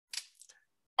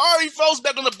All right, folks,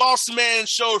 back on the Bossman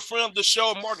show, friend of the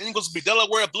show, Mark Ingelsby,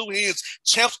 Delaware Blue Hens,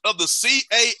 champs of the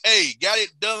CAA. Got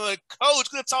it done. Coach,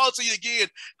 good to talk to you again.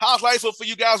 How's life for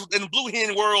you guys in the Blue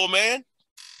Hen world, man?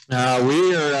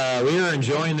 We are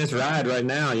enjoying this ride right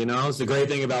now. You know, it's the great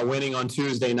thing about winning on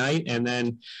Tuesday night, and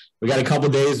then we got a couple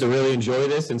days to really enjoy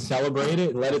this and celebrate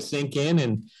it and let it sink in,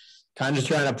 and kind of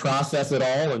trying to process it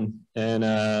all.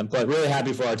 But really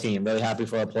happy for our team, really happy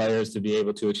for our players to be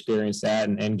able to experience that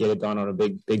and get it done on a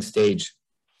big stage.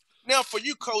 Now, for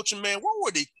you, coach, man, what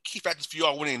were the key factors for you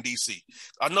all winning in DC?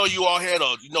 I know you all had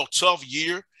a tough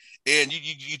year, and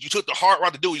you took the hard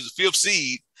route to do it. You was the fifth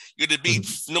seed. You had to beat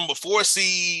number 4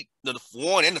 seed, the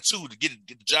 1 and the 2 to get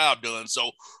the job done.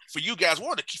 So, for you guys,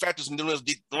 what are the key factors in doing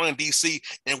running DC,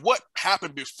 and what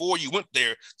happened before you went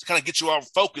there to kind of get you all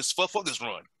focused for this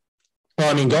run? Well,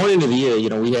 I mean, going into the year, you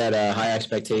know, we had high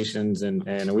expectations, and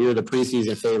we were the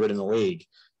preseason favorite in the league.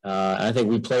 I think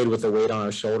we played with the weight on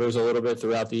our shoulders a little bit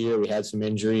throughout the year. We had some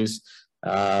injuries,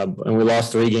 and we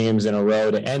lost 3 games in a row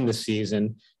to end the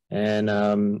season. And,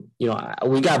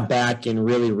 we got back and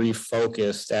really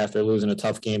refocused after losing a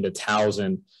tough game to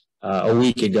Towson a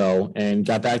week ago, and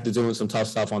got back to doing some tough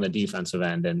stuff on the defensive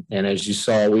end. And as you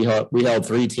saw, we held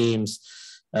 3 teams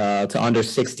to under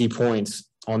 60 points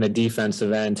on the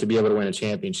defensive end to be able to win a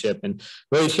championship, and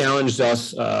really challenged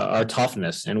us, our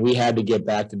toughness. And we had to get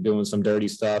back to doing some dirty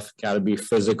stuff, got to be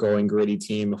physical and gritty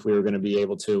team if we were going to be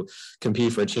able to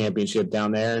compete for a championship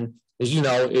down there. And as you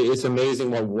know, it's amazing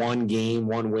what one game,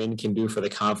 one win can do for the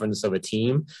confidence of a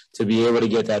team. To be able to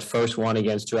get that first one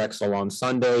against Drexel on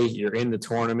Sunday, you're in the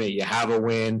tournament, you have a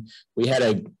win. We had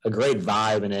a great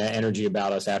vibe and energy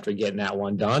about us after getting that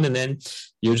one done. And then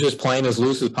you're just playing as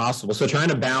loose as possible. So trying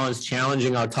to balance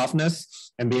challenging our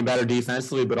toughness and being better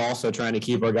defensively, but also trying to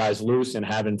keep our guys loose and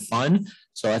having fun.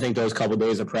 So I think those couple of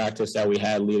days of practice that we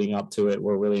had leading up to it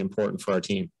were really important for our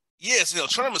team. Yes,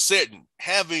 tournament setting,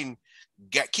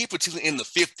 keep a team in the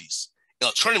 50s,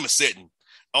 tournament setting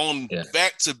on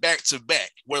back to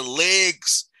back, where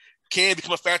legs can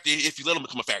become a factor if you let them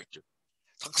become a factor.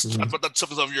 Talk about the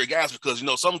toughness of your guys, because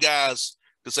some guys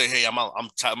could say, "Hey, I'm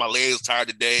tired, my legs tired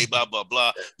today," blah blah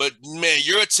blah. But man,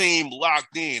 your team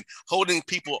locked in, holding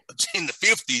people in the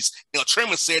 50s in a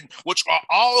tournament setting, which are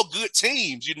all good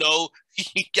teams. You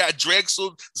got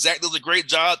Drexel, Zach does a great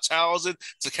job, Towson,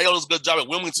 Takeo does a good job at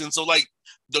Wilmington. So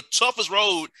the toughest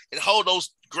road and hold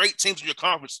those great teams in your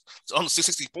conference to under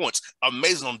 60 points.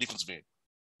 Amazing on the defensive end.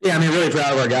 Yeah, I mean, really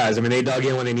proud of our guys. I mean, they dug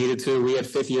in when they needed to. We had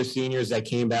fifth-year seniors that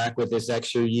came back with this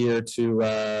extra year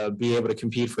to be able to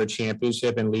compete for a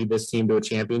championship and lead this team to a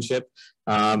championship.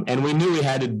 And we knew we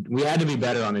had to be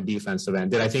better on the defensive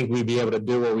end. Did I think we'd be able to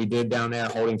do what we did down there,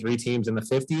 holding 3 teams in the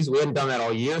 50s? We hadn't done that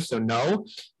all year, so no.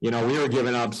 We were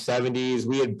giving up 70s.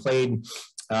 We had played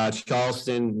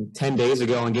Charleston 10 days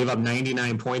ago and gave up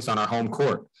 99 points on our home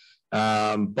court.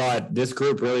 But this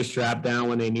group really strapped down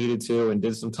when they needed to and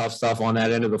did some tough stuff on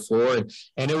that end of the floor.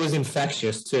 And it was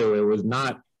infectious too. It was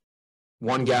not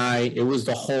one guy. It was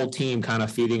the whole team kind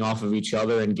of feeding off of each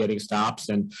other and getting stops.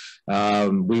 And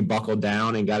we buckled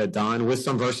down and got it done with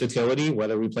some versatility,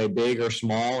 whether we played big or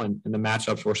small, and the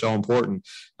matchups were so important.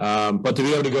 But to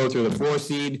be able to go through the 4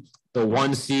 seed, the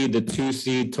 1 seed, the 2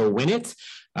 seed to win it,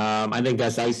 I think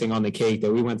that's icing on the cake,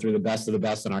 that we went through the best of the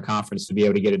best in our conference to be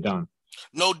able to get it done.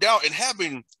 No doubt. And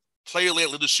having player-led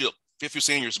leadership, fifth-year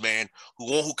seniors, man,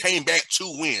 who came back to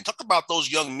win. Talk about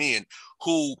those young men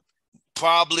who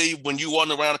probably, when you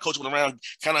went around, the coach went around,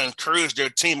 kind of encouraged their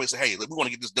teammates, say, "Hey, we want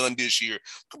to get this done this year."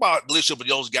 Talk about the leadership of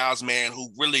those guys, man,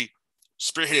 who really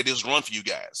spearheaded this run for you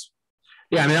guys.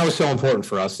 Yeah, I mean, that was so important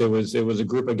for us. It was a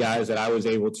group of guys that I was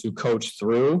able to coach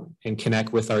through and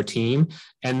connect with our team,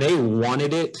 and they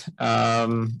wanted it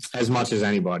as much as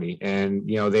anybody. And,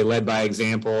 they led by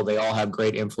example. They all have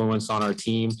great influence on our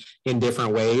team in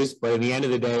different ways. But at the end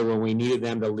of the day, when we needed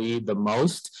them to lead the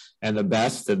most and the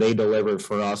best, that they delivered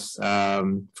for us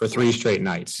for 3 straight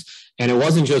nights. And it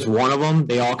wasn't just one of them.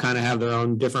 They all kind of have their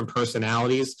own different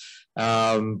personalities.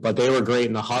 But they were great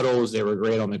in the huddles. They were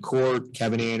great on the court.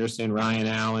 Kevin Anderson, Ryan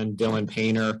Allen, Dylan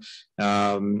Painter,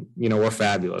 were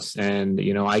fabulous. And,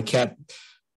 I kept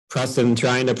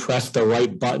trying to press the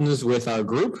right buttons with our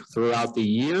group throughout the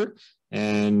year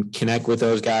and connect with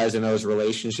those guys and those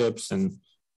relationships. And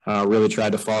really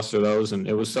tried to foster those. And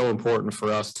it was so important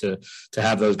for us to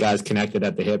have those guys connected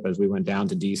at the hip as we went down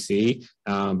to DC,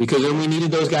 because we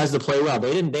needed those guys to play well.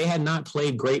 They had not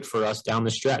played great for us down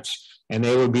the stretch. And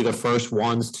they would be the first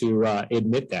ones to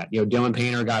admit that. Dylan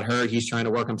Painter got hurt. He's trying to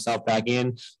work himself back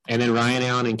in. And then Ryan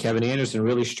Allen and Kevin Anderson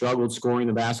really struggled scoring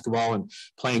the basketball and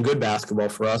playing good basketball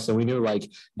for us. And we knew,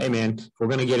 hey, man, if we're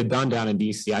going to get it done down in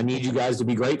D.C., I need you guys to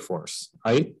be great for us,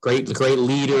 right? Great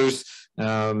leaders,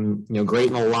 great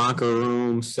in the locker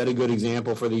room, set a good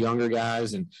example for the younger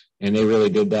guys. And they really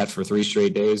did that for 3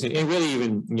 straight days. And really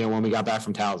even, when we got back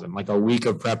from Towson, like a week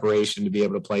of preparation to be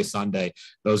able to play Sunday,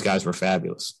 those guys were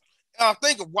fabulous. I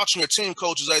think of watching your team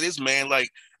coaches like this, man. Like,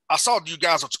 I saw you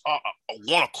guys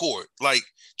one accord, like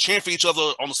cheering for each other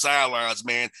on the sidelines,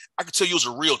 man. I could tell you it was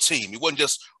a real team. It wasn't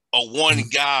just a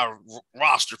one-guy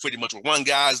roster, pretty much. Where one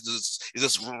guy is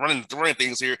just running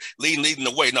things here, leading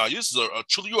the way. No, you are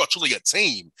truly a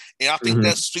team, and I think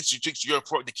that speaks to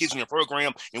the kids in your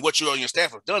program and what you and your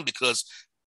staff have done. Because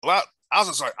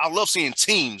I love seeing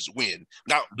teams win,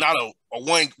 not a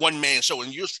one-man show.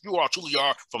 And you truly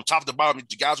are, from top to bottom,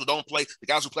 the guys who don't play, the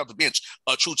guys who play off the bench,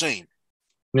 a true team.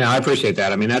 Yeah, I appreciate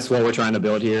that. I mean, that's what we're trying to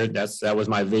build here. That was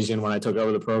my vision when I took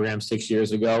over the program 6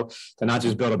 years ago, to not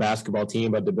just build a basketball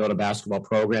team, but to build a basketball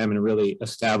program and really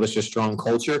establish a strong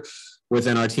culture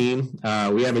within our team.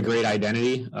 We have a great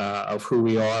identity of who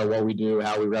we are, what we do,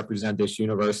 how we represent this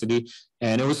university.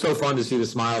 And it was so fun to see the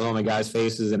smiles on the guys'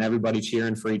 faces and everybody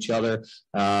cheering for each other.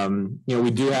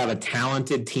 We do have a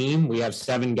talented team. We have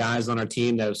 7 guys on our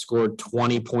team that have scored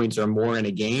 20 points or more in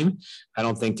a game. I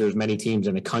don't think there's many teams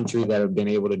in the country that have been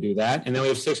able to do that. And then we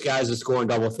have 6 guys that score in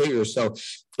double figures. So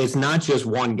it's not just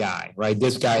one guy, right?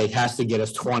 This guy has to get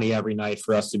us 20 every night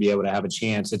for us to be able to have a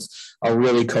chance. It's a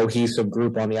really cohesive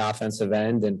group on the offensive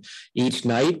end. And each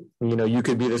night, you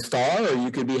could be the star or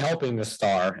you could be helping the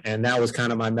star. And that was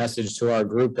kind of my message to our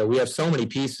group, that we have so many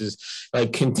pieces.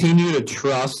 Like, continue to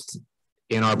trust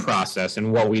in our process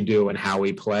and what we do and how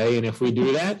we play. And if we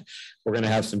do that, we're going to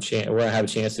have we're going to have a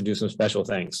chance to do some special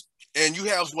things. And you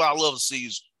have what I love to see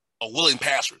is willing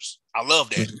passers. I love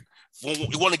that.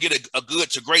 You want to get a good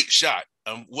to great shot.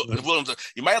 Willing to,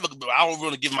 you might have I don't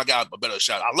want to give my guy a better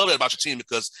shot. I love that about your team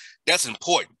because that's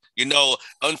important.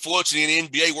 Unfortunately, in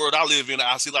the NBA world I live in,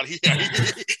 I see a lot of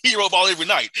hero ball every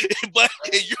night. But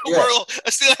in your world, I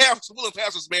still have some willing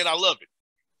passers, man. I love it.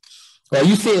 Well,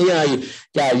 you see,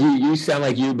 you sound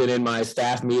like you've been in my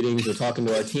staff meetings or talking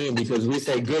to our team, because we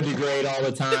say good to great all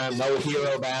the time, no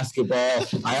hero basketball.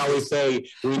 I always say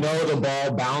we know the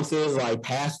ball bounces, like,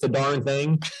 past the darn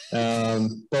thing.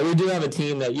 But we do have a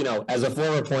team that, as a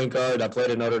former point guard, I played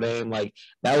at Notre Dame. Like,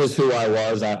 that was who I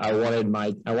was. I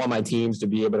want my teams to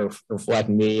be able to reflect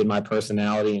me and my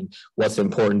personality and what's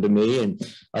important to me, and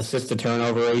assist to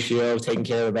turnover ratio, taking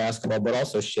care of the basketball, but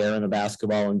also sharing the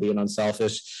basketball and being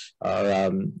unselfish.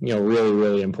 Really,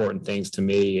 really important things to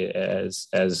me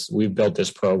as we've built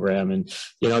this program. And,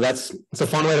 it's a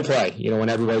fun way to play, when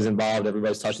everybody's involved,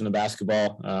 everybody's touching the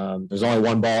basketball. There's only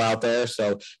one ball out there,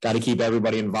 so got to keep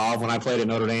everybody involved. When I played at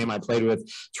Notre Dame, I played with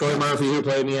Troy Murphy, who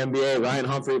played in the NBA, Ryan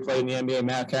Humphrey, who played in the NBA,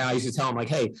 Matt Cow. I used to tell him, like,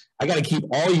 hey, I got to keep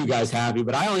all you guys happy,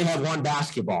 but I only have one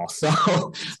basketball. So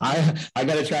I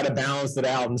got to try to balance it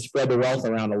out and spread the wealth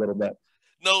around a little bit.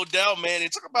 No doubt, man.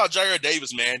 And talk about Jair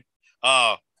Davis, man.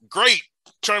 Great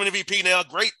tournament MVP now,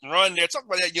 great run there. Talk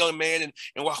about that young man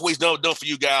and what he's done for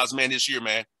you guys, man, this year,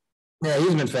 man. Yeah,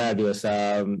 he's been fabulous.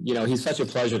 He's such a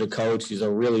pleasure to coach. He's a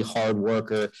really hard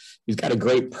worker. He's got a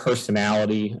great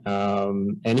personality.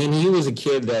 And then he was a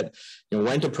kid that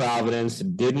went to Providence,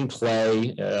 didn't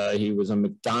play. He was a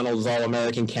McDonald's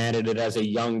All-American candidate as a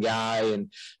young guy,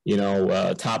 and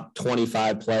top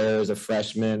 25 player as a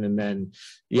freshman, and then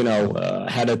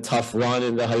had a tough run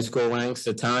in the high school ranks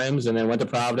at times, and then went to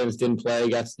Providence, didn't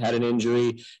play, had an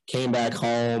injury, came back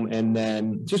home, and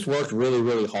then just worked really,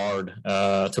 really hard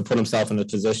to put himself in a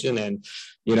position. And,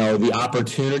 the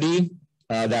opportunity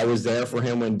that was there for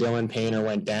him when Dylan Painter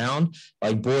went down,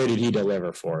 like, boy, did he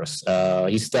deliver for us.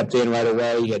 He stepped in right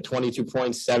away. He had 22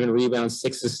 points, 7 rebounds,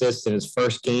 6 assists in his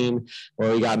first game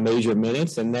where he got major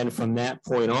minutes. And then from that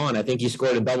point on, I think he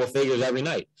scored in double figures every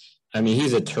night. I mean,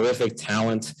 he's a terrific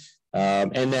talent.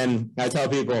 And then I tell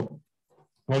people,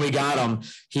 when we got him,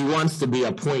 he wants to be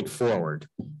a point forward,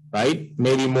 right?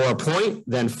 Maybe more point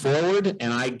than forward.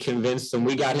 And I convinced him,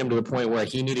 we got him to the point where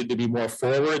he needed to be more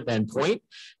forward than point,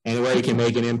 and where he can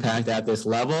make an impact at this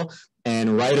level.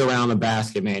 And right around the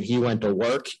basket, man, he went to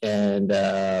work, and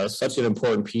such an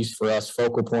important piece for us,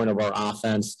 focal point of our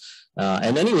offense.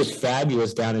 And then he was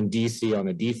fabulous down in D.C. on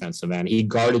the defensive end. He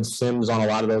guarded Sims on a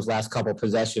lot of those last couple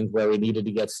possessions where we needed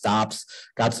to get stops,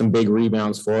 got some big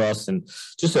rebounds for us, and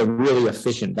just a really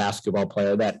efficient basketball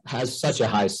player that has such a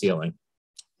high ceiling.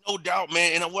 No doubt,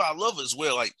 man. And what I love as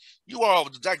well, like you are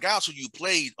the guys who you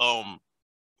played them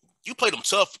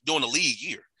tough during the league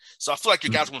year. So I feel like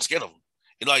your guys weren't scared of them.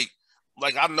 And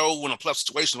like I know when I'm playing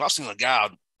situations, I've seen a guy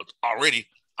already.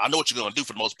 I know what you're going to do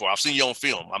for the most part. I've seen you on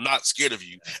film. I'm not scared of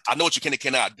you. I know what you can and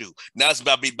cannot do. Now it's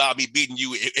about me beating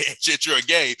you at your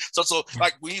game. So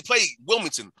like when you play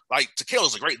Wilmington, like Takeo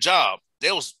does a great job.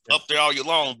 They was up there all year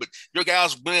long, but your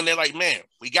guys went in there like, man,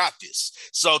 we got this.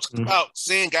 So it's about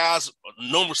seeing guys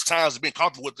numerous times being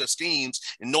comfortable with their schemes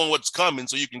and knowing what's coming,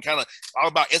 so you can kind of all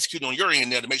about executing on your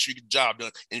end there to make sure you get the job done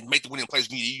and make the winning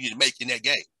plays you need to make in that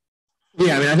game.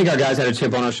 Yeah, I mean, I think our guys had a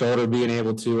chip on our shoulder being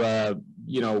able to,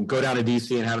 go down to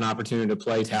D.C. and have an opportunity to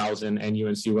play Towson and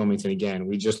UNC Wilmington again.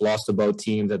 We just lost to both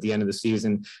teams at the end of the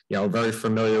season. Very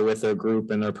familiar with their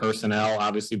group and their personnel.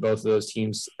 Obviously, both of those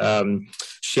teams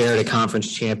shared a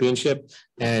conference championship.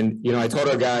 And, I told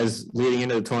our guys leading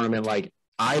into the tournament, like,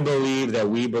 we believe that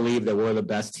we're the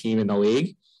best team in the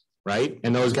league. Right.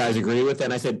 And those guys agree with it.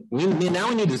 And I said, now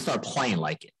we need to start playing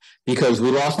like it, because we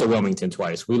lost to Wilmington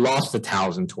twice. We lost to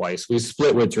Towson twice. We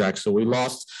split with Drexel. We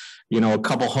lost, a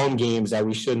couple home games that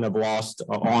we shouldn't have lost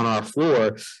on our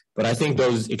floor. But I think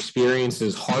those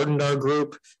experiences hardened our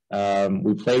group.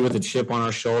 We played with a chip on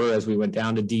our shoulder as we went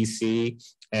down to DC.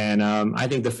 And I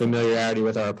think the familiarity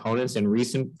with our opponents and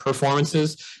recent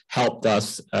performances helped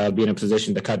us be in a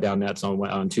position to cut down nets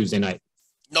on Tuesday night.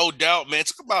 No doubt, man.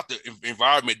 Talk about the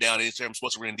environment down there in terms of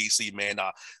what's we're in DC, man.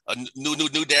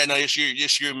 New dad now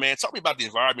this year, man. Talk me about the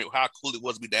environment, how cool it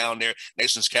was to be down there,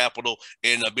 nation's capital,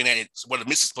 and being at where the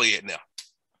Misses play at now.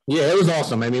 Yeah, it was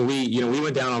awesome. I mean, we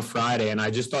went down on Friday, and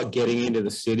I just thought getting into the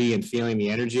city and feeling the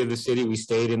energy of the city. We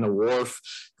stayed in the Wharf,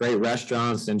 great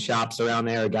restaurants and shops around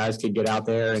there. Guys could get out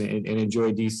there and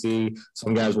enjoy DC.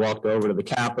 Some guys walked over to the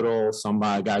Capitol. Some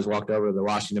guys walked over to the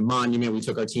Washington Monument. We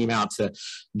took our team out to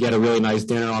get a really nice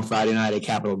dinner on Friday night at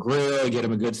Capitol Grill, get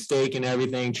them a good steak and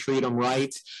everything, treat them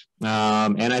right.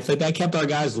 And I think that kept our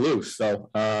guys loose. So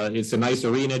it's a nice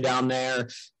arena down there.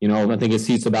 I think it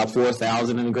seats about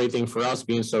 4,000. And the great thing for us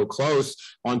being so close,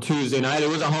 on Tuesday night, it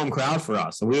was a home crowd for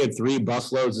us. And we had 3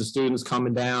 busloads of students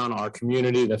coming down, our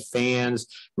community, the fans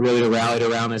really rallied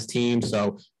around this team.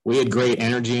 So we had great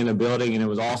energy in the building, and it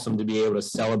was awesome to be able to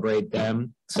celebrate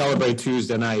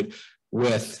Tuesday night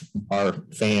with our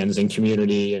fans and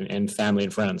community and family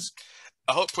and friends.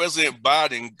 I hope President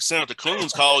Biden and Senator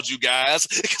Coons called you guys.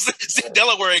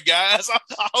 Delaware guys. I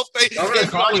hope they. Governor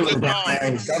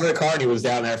Carney was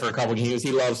down there for a couple of games.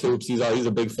 He loves hoops. He's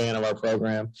a big fan of our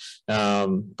program.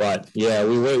 But yeah,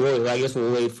 I guess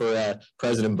we'll wait for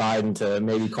President Biden to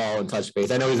maybe call and touch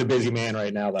base. I know he's a busy man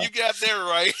right now, though. You got that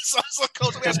right. So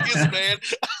Coach, let's get man.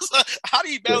 How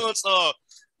do you balance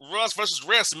rush versus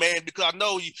rest, man? Because I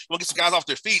know you want to get some guys off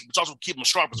their feet, but also keep them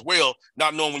sharp as well,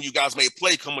 not knowing when you guys may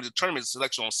play coming to the tournament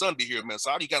selection on Sunday here, man. So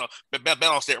how do you kind of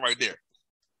balance that right there?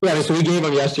 Yeah, so we gave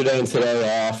them yesterday and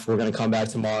today off. We're going to come back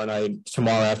tomorrow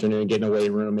afternoon, get in the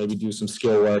weight room, maybe do some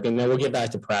skill work, and then we'll get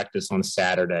back to practice on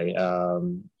Saturday.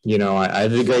 I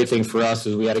the great thing for us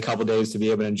is we had a couple days to be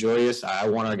able to enjoy this. I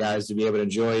want our guys to be able to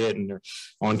enjoy it, and they're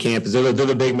on campus. They're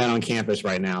the big men on campus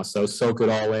right now, so soak it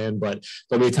all in. But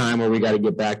there'll be a time where we got to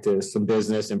get back to some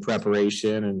business and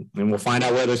preparation, and we'll find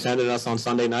out where they're sending us on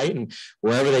Sunday night, and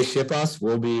wherever they ship us,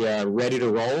 we'll be ready to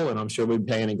roll. And I'm sure we'll be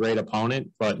playing a great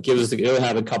opponent, but it'll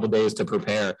have a couple days to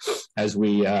prepare as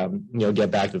we get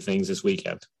back to things this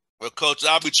weekend. Well, Coach,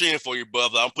 I'll be cheering for you,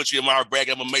 brother. I'll put you in my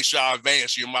bracket. I'm going to make sure I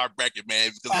advance you in my bracket, man,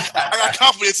 because I got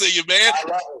confidence in you, man. I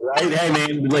love it, right? Hey,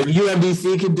 man, like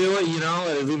UMBC can do it,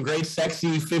 There's been great,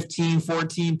 sexy 15,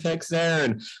 14 picks there,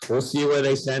 and we'll see where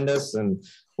they send us. And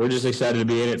we're just excited to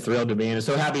be in it, thrilled to be in it.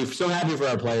 So happy for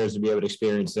our players to be able to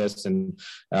experience this. And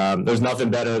there's nothing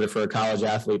better for a college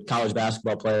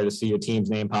basketball player to see your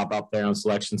team's name pop up there on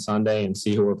Selection Sunday and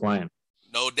see who we're playing.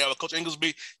 No doubt. Coach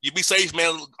Ingelsby, you be safe,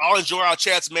 man. I'll enjoy our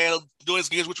chats, man. Doing this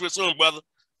against what you're soon, brother.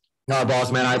 No,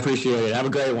 boss, man. I appreciate it. Have a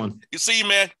great one. See you,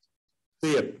 man.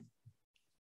 See you.